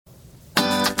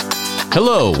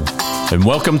Hello, and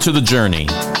welcome to The Journey,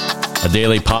 a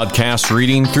daily podcast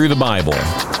reading through the Bible.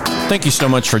 Thank you so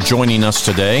much for joining us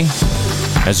today.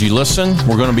 As you listen,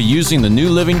 we're going to be using the New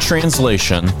Living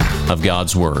Translation of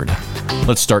God's Word.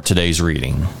 Let's start today's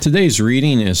reading. Today's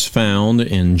reading is found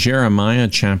in Jeremiah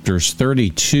chapters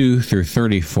 32 through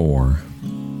 34.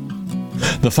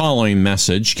 The following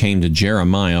message came to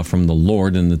Jeremiah from the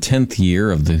Lord in the 10th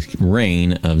year of the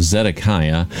reign of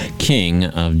Zedekiah, king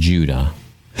of Judah.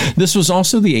 This was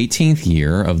also the 18th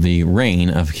year of the reign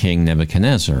of King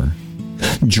Nebuchadnezzar.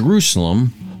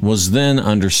 Jerusalem was then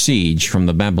under siege from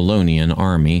the Babylonian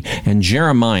army, and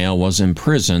Jeremiah was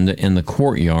imprisoned in the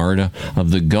courtyard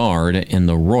of the guard in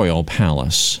the royal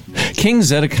palace. King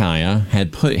Zedekiah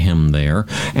had put him there,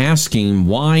 asking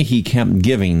why he kept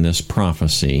giving this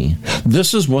prophecy.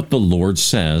 This is what the Lord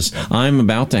says, I am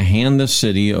about to hand the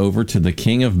city over to the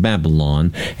king of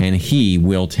Babylon, and he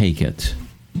will take it.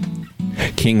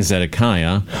 King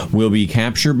Zedekiah will be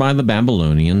captured by the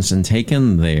Babylonians and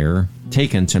taken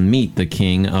to meet the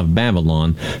king of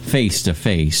Babylon face to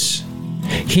face.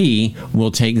 He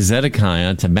will take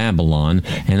Zedekiah to Babylon,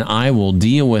 and I will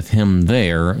deal with him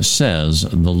there, says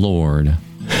the Lord.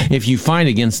 If you fight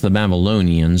against the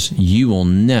Babylonians, you will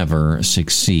never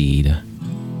succeed.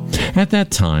 At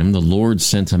that time, the Lord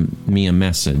sent me a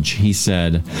message. He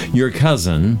said, Your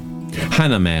cousin,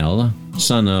 Hanamel,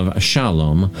 son of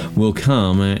Shalom, will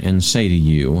come and say to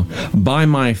you, Buy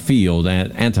my field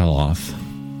at Anteloth.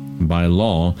 By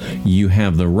law, you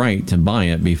have the right to buy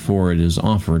it before it is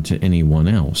offered to anyone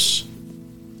else.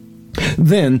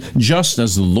 Then, just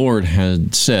as the Lord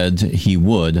had said he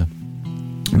would,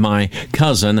 my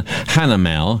cousin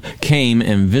Hanamel came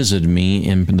and visited me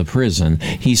in the prison.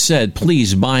 He said,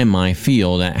 Please buy my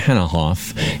field at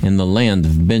Hanahoth in the land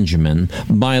of Benjamin.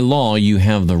 By law, you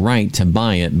have the right to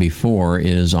buy it before it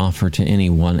is offered to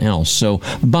anyone else, so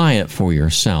buy it for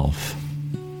yourself.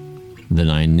 Then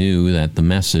I knew that the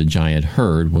message I had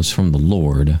heard was from the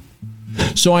Lord.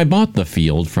 So I bought the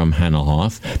field from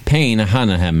Hanahoth, paying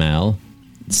Hanamel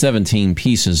 17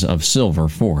 pieces of silver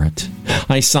for it.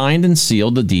 I signed and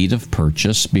sealed the deed of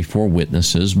purchase before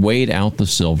witnesses, weighed out the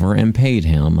silver, and paid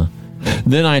him.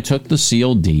 Then I took the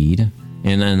sealed deed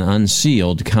and an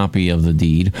unsealed copy of the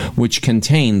deed, which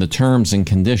contained the terms and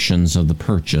conditions of the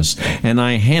purchase, and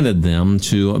I handed them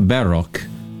to Baruch,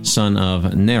 son of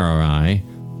Neriah,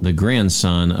 the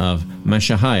grandson of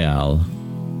Meshahiel.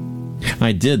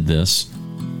 I did this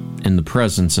in the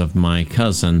presence of my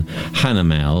cousin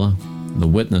Hanamel, the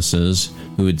witnesses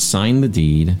who had signed the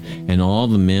deed, and all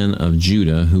the men of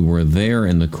Judah who were there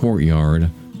in the courtyard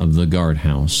of the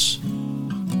guardhouse.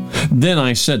 Then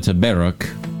I said to Baruch,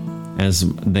 as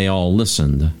they all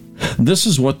listened, This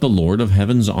is what the Lord of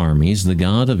heaven's armies, the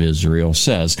God of Israel,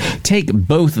 says. Take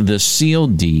both the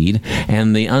sealed deed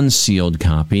and the unsealed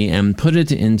copy and put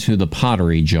it into the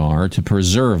pottery jar to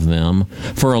preserve them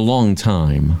for a long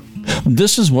time.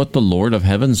 This is what the Lord of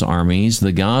heaven's armies,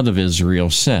 the God of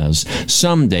Israel, says.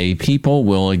 Someday people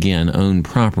will again own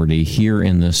property here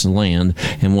in this land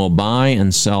and will buy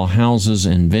and sell houses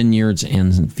and vineyards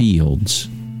and fields.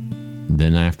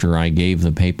 Then after I gave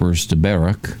the papers to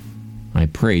Baruch, I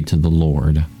prayed to the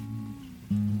Lord.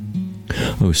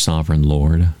 O sovereign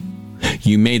Lord,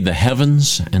 you made the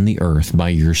heavens and the earth by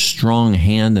your strong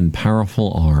hand and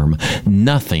powerful arm.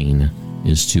 Nothing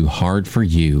is too hard for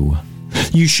you.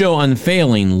 You show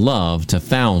unfailing love to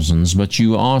thousands, but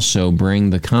you also bring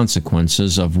the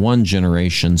consequences of one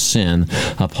generation's sin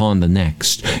upon the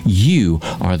next. You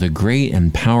are the great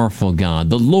and powerful God,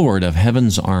 the Lord of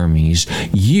heaven's armies.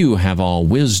 You have all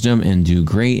wisdom and do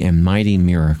great and mighty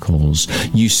miracles.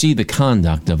 You see the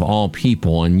conduct of all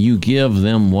people, and you give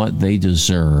them what they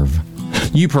deserve.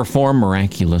 You perform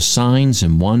miraculous signs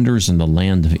and wonders in the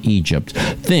land of Egypt,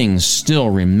 things still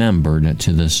remembered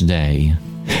to this day.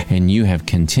 And you have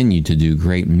continued to do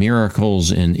great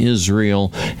miracles in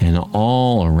Israel and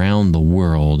all around the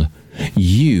world.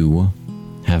 You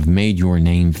have made your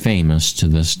name famous to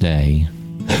this day.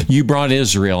 You brought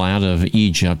Israel out of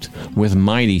Egypt with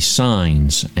mighty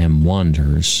signs and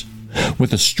wonders,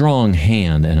 with a strong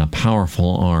hand and a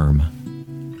powerful arm,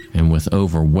 and with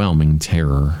overwhelming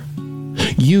terror.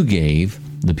 You gave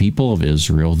the people of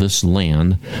Israel this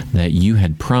land that you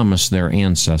had promised their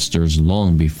ancestors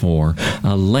long before,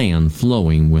 a land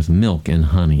flowing with milk and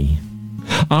honey.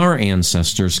 Our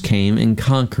ancestors came and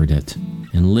conquered it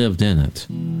and lived in it,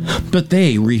 but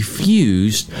they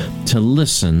refused to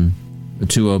listen,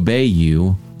 to obey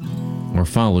you, or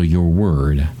follow your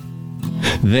word.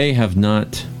 They have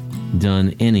not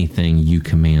done anything you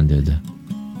commanded.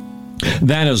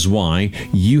 That is why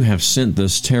you have sent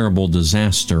this terrible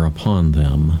disaster upon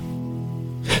them.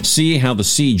 See how the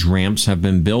siege ramps have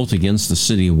been built against the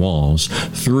city walls.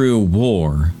 Through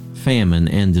war, famine,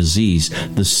 and disease,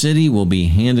 the city will be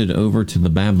handed over to the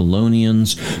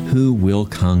Babylonians, who will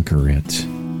conquer it.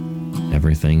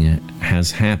 Everything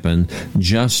has happened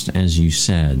just as you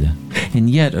said. And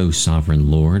yet, O sovereign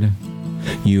Lord,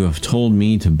 you have told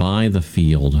me to buy the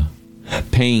field,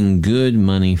 paying good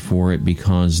money for it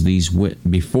before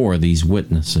these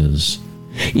witnesses,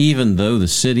 even though the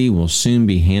city will soon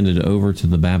be handed over to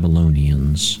the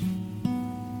Babylonians.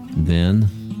 Then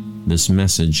this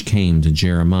message came to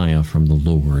Jeremiah from the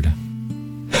Lord.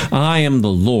 I am the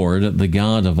Lord, the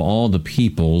God of all the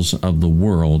peoples of the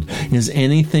world. Is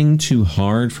anything too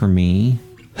hard for me?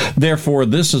 Therefore,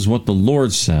 this is what the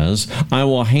Lord says: I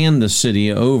will hand the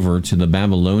city over to the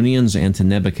Babylonians and to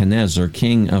Nebuchadnezzar,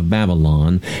 king of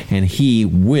Babylon, and he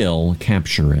will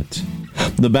capture it.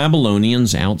 The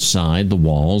Babylonians outside the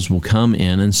walls will come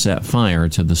in and set fire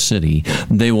to the city.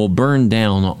 They will burn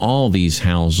down all these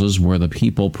houses where the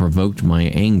people provoked my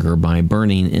anger by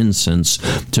burning incense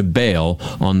to Baal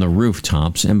on the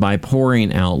rooftops and by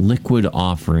pouring out liquid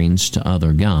offerings to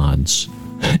other gods.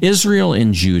 Israel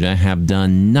and Judah have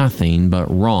done nothing but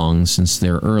wrong since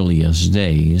their earliest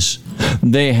days.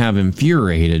 They have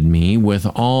infuriated me with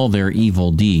all their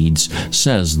evil deeds,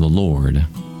 says the Lord.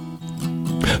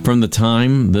 From the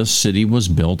time this city was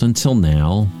built until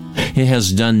now, it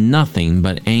has done nothing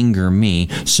but anger me,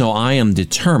 so I am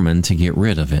determined to get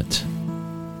rid of it.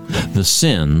 The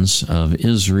sins of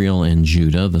Israel and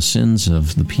Judah, the sins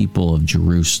of the people of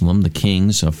Jerusalem, the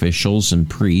kings, officials, and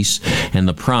priests, and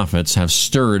the prophets have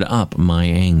stirred up my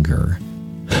anger.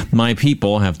 My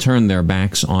people have turned their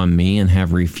backs on me and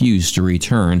have refused to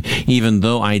return. Even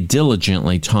though I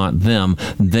diligently taught them,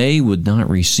 they would not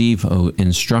receive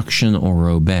instruction or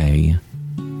obey.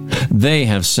 They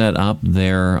have set up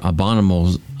their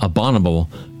abominable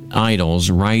idols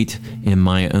right in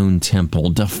my own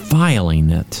temple, defiling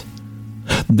it.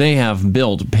 They have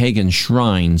built pagan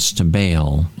shrines to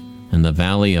Baal in the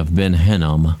valley of Ben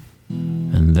Hinnom,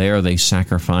 and there they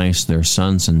sacrifice their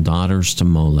sons and daughters to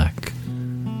Molech.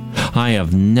 I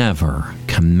have never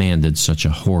commanded such a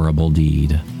horrible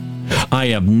deed.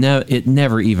 It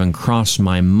never even crossed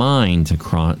my mind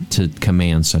to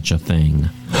command such a thing.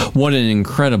 What an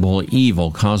incredible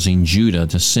evil, causing Judah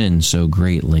to sin so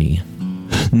greatly.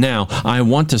 Now, I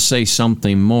want to say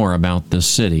something more about this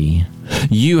city.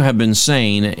 You have been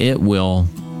saying it will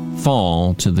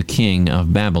fall to the king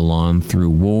of Babylon through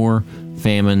war,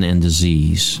 famine, and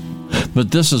disease.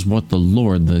 But this is what the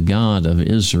Lord, the God of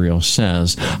Israel,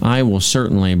 says: I will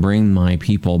certainly bring my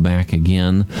people back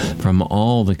again from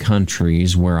all the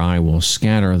countries where I will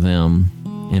scatter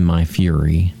them in my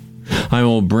fury. I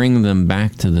will bring them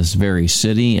back to this very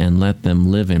city and let them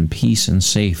live in peace and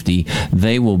safety.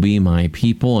 They will be my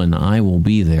people, and I will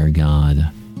be their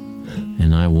God.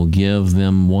 And I will give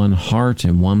them one heart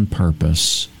and one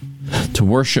purpose, to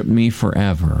worship me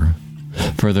forever,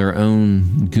 for their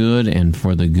own good and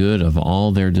for the good of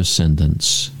all their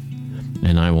descendants.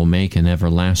 And I will make an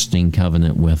everlasting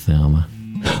covenant with them.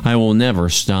 I will never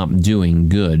stop doing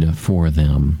good for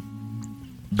them.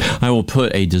 I will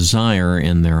put a desire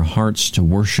in their hearts to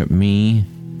worship me,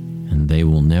 and they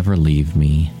will never leave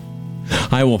me.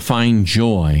 I will find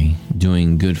joy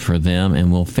doing good for them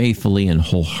and will faithfully and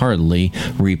wholeheartedly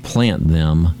replant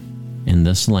them in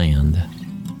this land.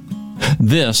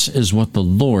 This is what the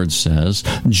Lord says: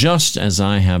 just as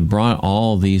I have brought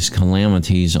all these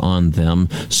calamities on them,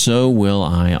 so will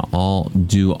I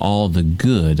do all the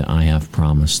good I have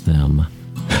promised them.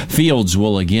 Fields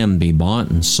will again be bought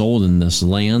and sold in this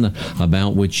land,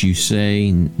 about which you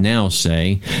now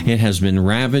say, it has been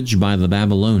ravaged by the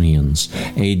Babylonians,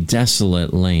 a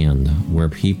desolate land where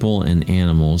people and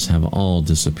animals have all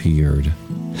disappeared.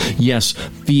 Yes,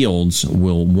 fields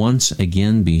will once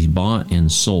again be bought and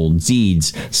sold,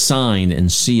 deeds signed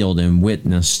and sealed and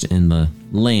witnessed in the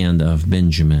land of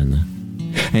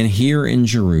Benjamin. And here in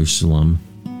Jerusalem,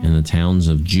 in the towns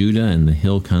of Judah and the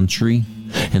hill country,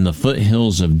 in the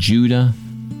foothills of Judah,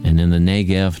 and in the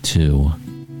Negev too.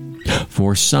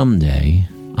 For someday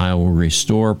I will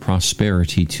restore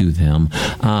prosperity to them.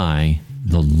 I,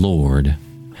 the Lord,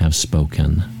 have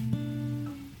spoken.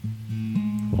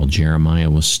 While Jeremiah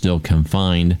was still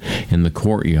confined in the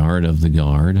courtyard of the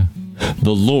guard,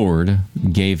 the Lord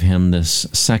gave him this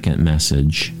second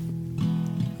message.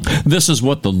 This is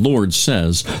what the Lord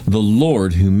says: the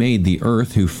Lord who made the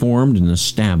earth, who formed and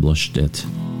established it,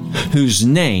 whose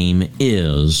name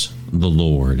is the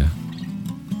Lord.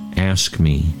 Ask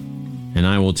me, and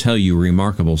I will tell you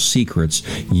remarkable secrets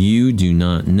you do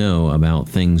not know about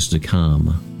things to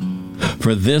come.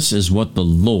 For this is what the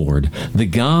Lord, the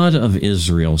God of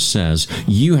Israel, says: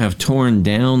 You have torn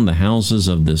down the houses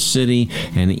of this city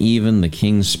and even the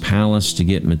king's palace to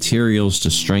get materials to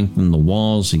strengthen the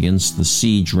walls against the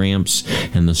siege ramps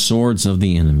and the swords of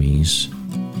the enemies.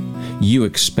 You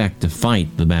expect to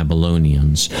fight the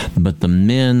Babylonians, but the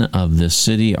men of this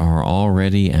city are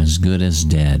already as good as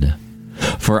dead.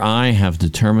 For I have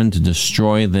determined to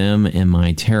destroy them in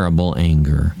my terrible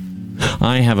anger.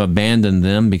 I have abandoned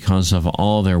them because of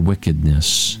all their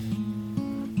wickedness.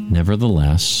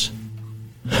 Nevertheless,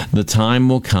 the time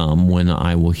will come when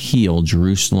I will heal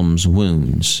Jerusalem's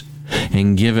wounds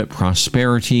and give it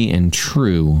prosperity and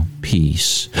true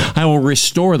peace. I will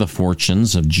restore the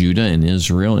fortunes of Judah and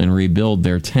Israel and rebuild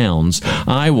their towns.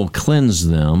 I will cleanse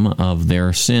them of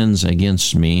their sins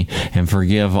against me and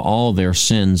forgive all their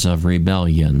sins of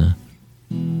rebellion.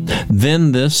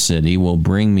 Then this city will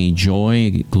bring me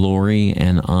joy, glory,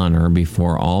 and honor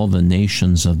before all the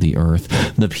nations of the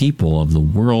earth. The people of the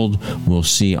world will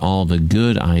see all the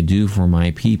good I do for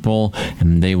my people,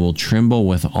 and they will tremble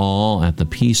with awe at the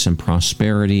peace and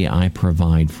prosperity I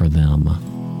provide for them.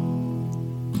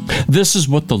 This is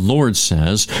what the Lord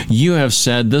says: You have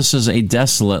said, this is a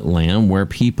desolate land where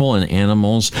people and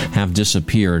animals have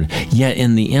disappeared. Yet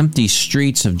in the empty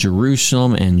streets of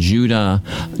Jerusalem and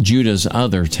Judah's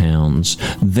other towns,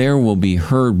 there will be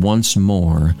heard once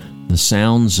more the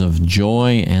sounds of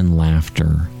joy and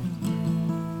laughter.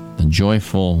 The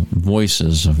joyful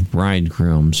voices of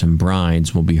bridegrooms and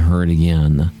brides will be heard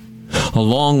again,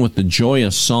 along with the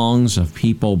joyous songs of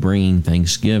people bringing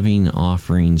thanksgiving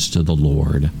offerings to the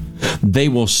Lord. They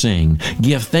will sing,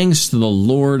 Give thanks to the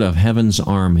Lord of heaven's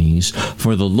armies,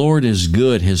 for the Lord is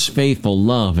good, his faithful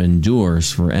love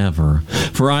endures forever.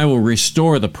 For I will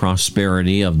restore the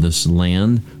prosperity of this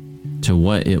land to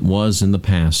what it was in the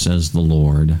past, says the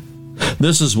Lord.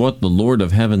 This is what the Lord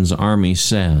of heaven's army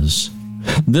says.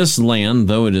 This land,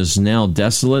 though it is now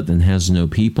desolate and has no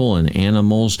people and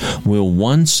animals, will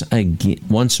once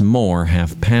more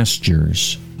have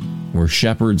pastures where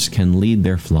shepherds can lead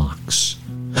their flocks.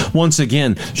 Once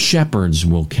again, shepherds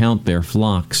will count their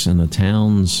flocks in the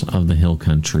towns of the hill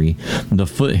country, the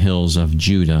foothills of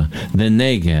Judah, the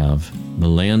Negev, the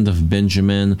land of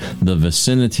Benjamin, the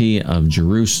vicinity of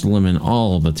Jerusalem, and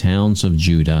all the towns of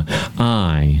Judah.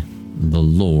 I, the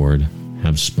Lord,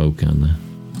 have spoken.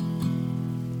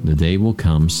 The day will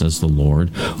come, says the Lord,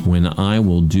 when I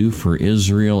will do for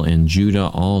Israel and Judah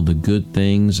all the good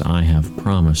things I have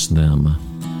promised them.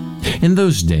 In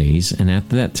those days and at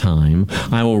that time,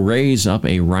 I will raise up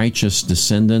a righteous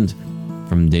descendant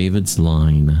from David's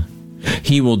line.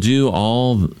 He will do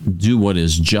what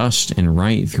is just and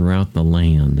right throughout the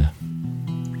land.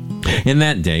 In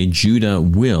that day, Judah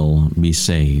will be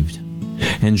saved,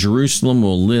 and Jerusalem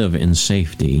will live in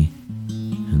safety,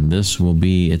 and this will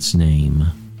be its name: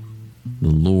 The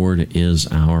Lord is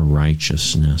our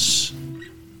righteousness.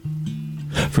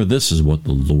 For this is what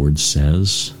the Lord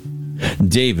says: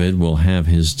 David will have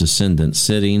his descendant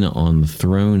sitting on the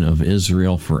throne of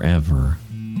Israel forever,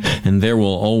 and there will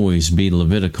always be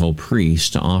Levitical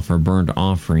priests to offer burnt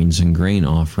offerings and grain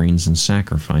offerings and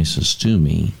sacrifices to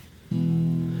me.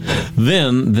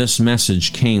 Then this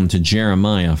message came to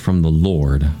Jeremiah from the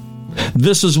Lord.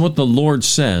 This is what the Lord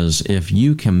says: If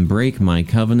you can break my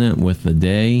covenant with the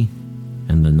day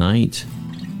and the night,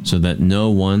 so that no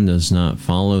one does not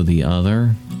follow the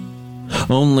other,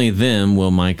 only then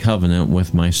will my covenant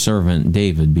with my servant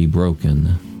David be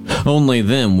broken. Only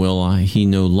then will he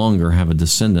no longer have a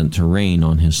descendant to reign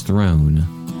on his throne.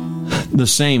 The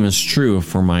same is true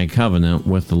for my covenant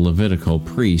with the Levitical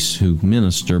priests who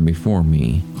minister before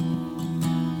me.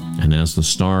 And as the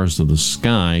stars of the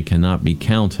sky cannot be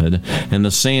counted, and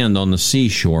the sand on the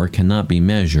seashore cannot be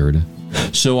measured,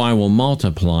 so I will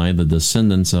multiply the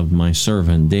descendants of my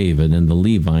servant David and the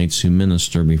Levites who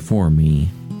minister before me.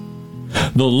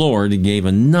 The Lord gave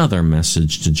another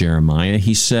message to Jeremiah.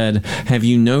 He said, Have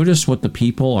you noticed what the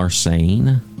people are saying?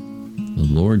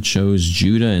 The Lord chose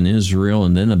Judah and Israel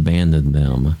and then abandoned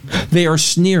them. They are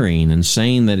sneering and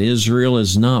saying that Israel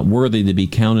is not worthy to be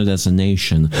counted as a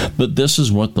nation. But this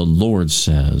is what the Lord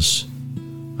says: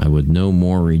 I would no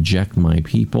more reject my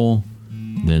people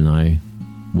than I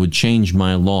would change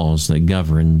my laws that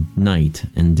govern night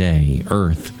and day,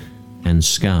 earth and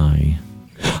sky.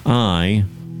 I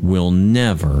will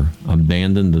never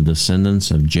abandon the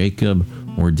descendants of Jacob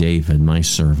or David, my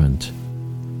servant,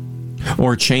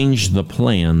 or change the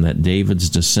plan that David's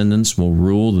descendants will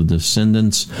rule the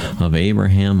descendants of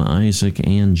Abraham, Isaac,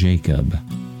 and Jacob.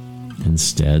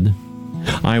 Instead,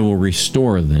 I will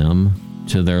restore them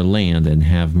to their land and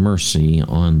have mercy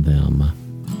on them.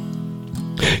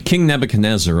 King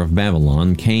Nebuchadnezzar of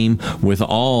Babylon came with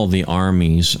all the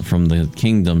armies from the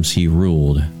kingdoms he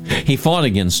ruled. He fought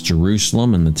against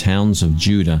Jerusalem and the towns of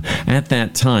Judah. At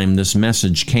that time, this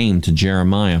message came to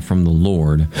Jeremiah from the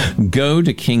Lord. Go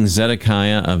to King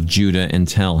Zedekiah of Judah and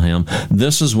tell him,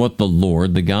 this is what the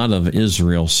Lord, the God of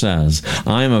Israel, says.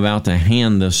 I am about to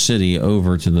hand this city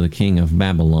over to the king of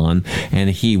Babylon, and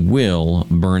he will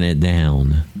burn it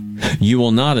down. You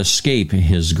will not escape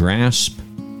his grasp,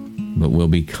 but will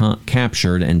be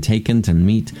captured and taken to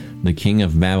meet the king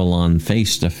of Babylon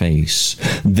face to face.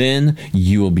 Then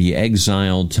you will be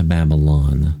exiled to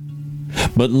Babylon.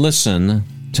 But listen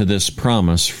to this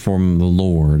promise from the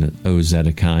Lord, O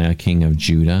Zedekiah, king of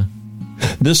Judah.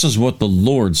 This is what the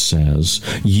Lord says.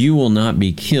 You will not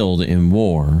be killed in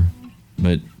war,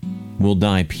 but will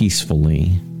die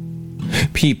peacefully.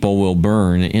 People will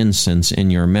burn incense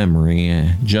in your memory,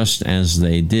 just as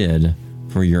they did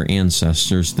for your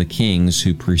ancestors, the kings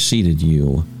who preceded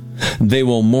you. They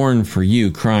will mourn for you,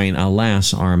 crying,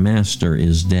 Alas, our master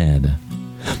is dead.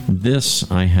 This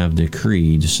I have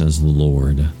decreed, says the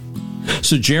Lord.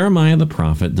 So Jeremiah the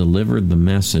prophet delivered the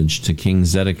message to King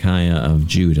Zedekiah of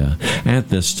Judah. At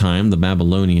this time, the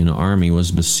Babylonian army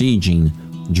was besieging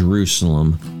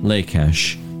Jerusalem,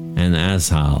 Lachish, and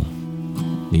Azal,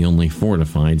 the only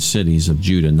fortified cities of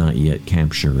Judah not yet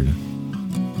captured.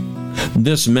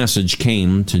 This message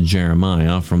came to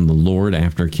Jeremiah from the Lord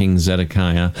after King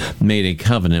Zedekiah made a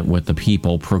covenant with the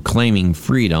people, proclaiming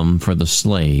freedom for the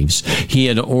slaves. He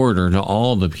had ordered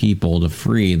all the people to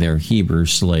free their Hebrew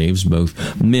slaves,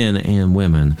 both men and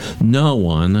women. No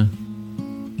one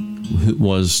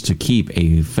was to keep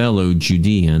a fellow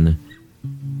Judean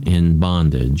in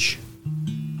bondage.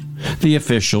 The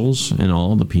officials and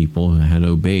all the people had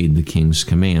obeyed the king's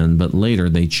command, but later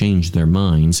they changed their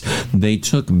minds. They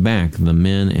took back the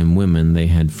men and women they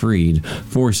had freed,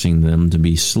 forcing them to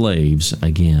be slaves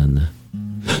again.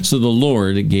 So the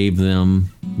Lord gave them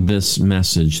this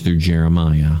message through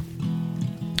Jeremiah.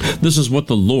 This is what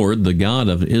the Lord, the God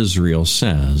of Israel,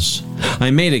 says. I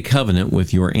made a covenant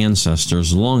with your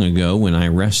ancestors long ago when I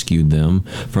rescued them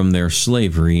from their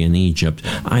slavery in Egypt.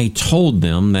 I told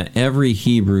them that every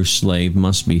Hebrew slave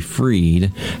must be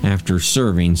freed after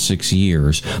serving 6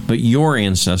 years, but your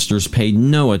ancestors paid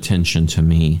no attention to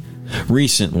me.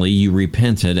 Recently, you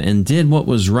repented and did what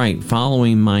was right,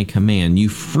 following my command. You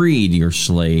freed your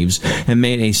slaves and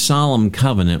made a solemn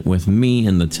covenant with me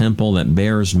in the temple that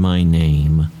bears my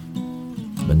name.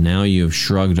 But now you have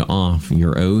shrugged off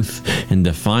your oath and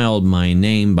defiled my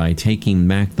name by taking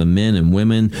back the men and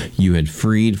women you had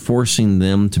freed, forcing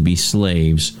them to be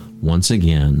slaves once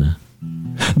again.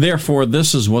 Therefore,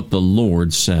 this is what the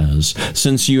Lord says.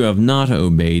 Since you have not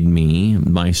obeyed me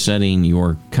by setting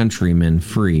your countrymen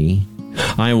free,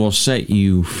 I will set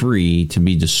you free to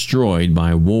be destroyed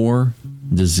by war,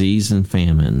 disease, and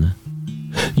famine.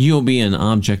 You'll be an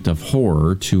object of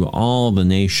horror to all the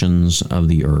nations of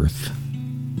the earth,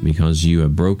 because you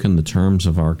have broken the terms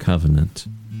of our covenant.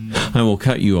 I will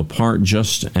cut you apart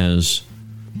just as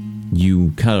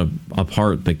you cut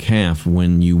apart the calf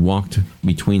when you walked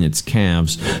between its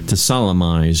calves to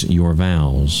solemnize your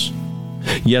vows.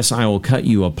 Yes, I will cut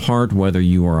you apart whether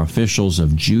you are officials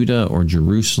of Judah or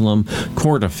Jerusalem,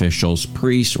 court officials,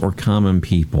 priests, or common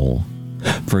people,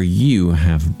 for you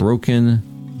have broken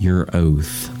your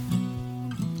oath.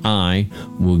 I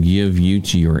will give you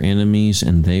to your enemies,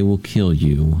 and they will kill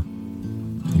you.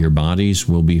 Your bodies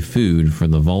will be food for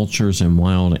the vultures and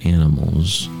wild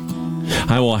animals.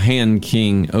 I will hand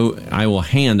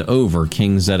over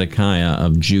King Zedekiah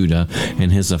of Judah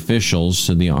and his officials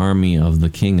to the army of the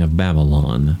king of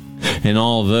Babylon. And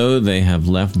although they have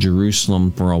left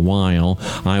Jerusalem for a while,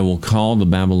 I will call the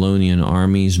Babylonian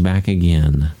armies back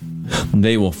again.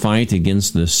 They will fight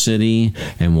against the city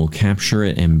and will capture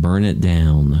it and burn it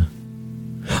down.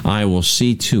 I will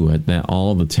see to it that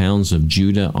all the towns of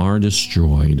Judah are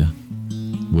destroyed,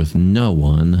 with no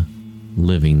one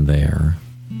living there.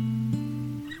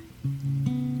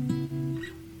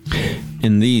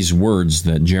 In these words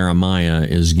that Jeremiah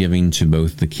is giving to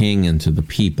both the king and to the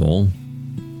people,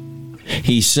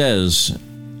 he says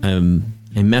a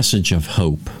message of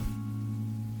hope.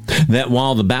 That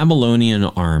while the Babylonian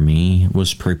army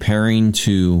was preparing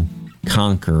to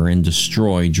conquer and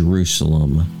destroy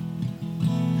Jerusalem,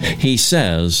 he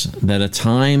says that a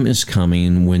time is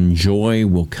coming when joy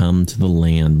will come to the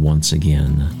land once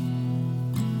again.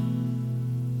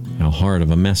 How hard of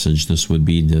a message this would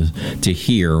be to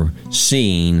hear,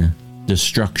 seeing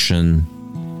destruction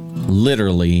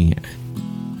literally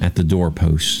at the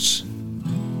doorposts,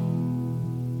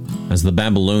 as the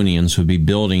Babylonians would be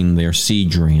building their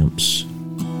siege ramps.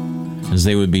 as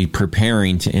they would be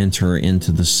preparing to enter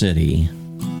into the city.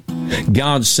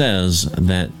 God says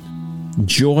that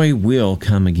joy will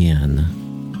come again.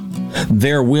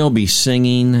 There will be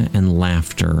singing and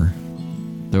laughter.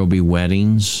 There will be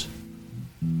weddings.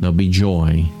 There'll be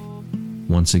joy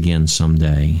once again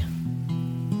someday.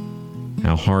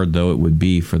 How hard, though, it would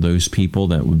be for those people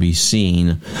that would be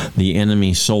seeing the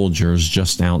enemy soldiers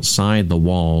just outside the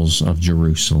walls of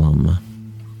Jerusalem,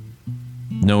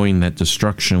 knowing that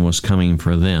destruction was coming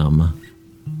for them,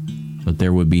 but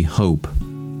there would be hope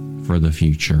for the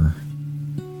future.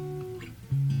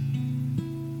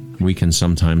 We can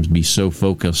sometimes be so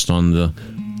focused on the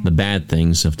bad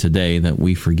things of today that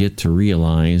we forget to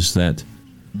realize that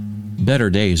better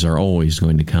days are always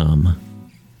going to come.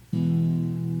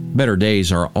 Better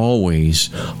days are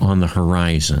always on the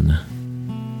horizon.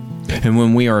 And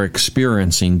when we are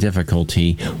experiencing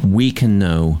difficulty, we can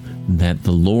know that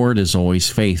the Lord is always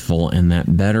faithful and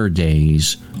that better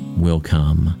days will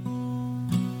come.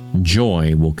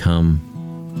 Joy will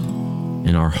come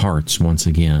in our hearts once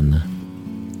again.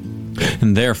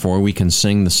 And therefore, we can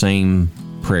sing the same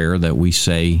prayer that we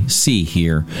see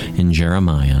here in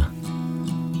Jeremiah,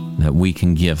 that we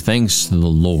can give thanks to the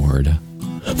Lord,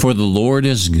 for the Lord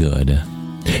is good.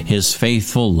 His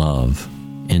faithful love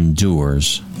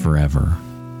endures forever.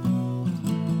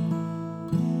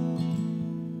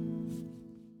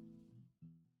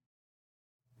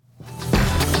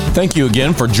 Thank you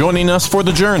again for joining us for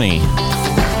the journey.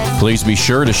 Please be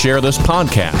sure to share this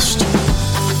podcast.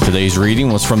 Today's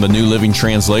reading was from the New Living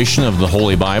Translation of the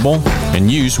Holy Bible and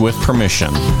used with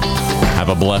permission. Have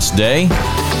a blessed day,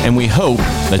 and we hope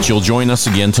that you'll join us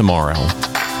again tomorrow.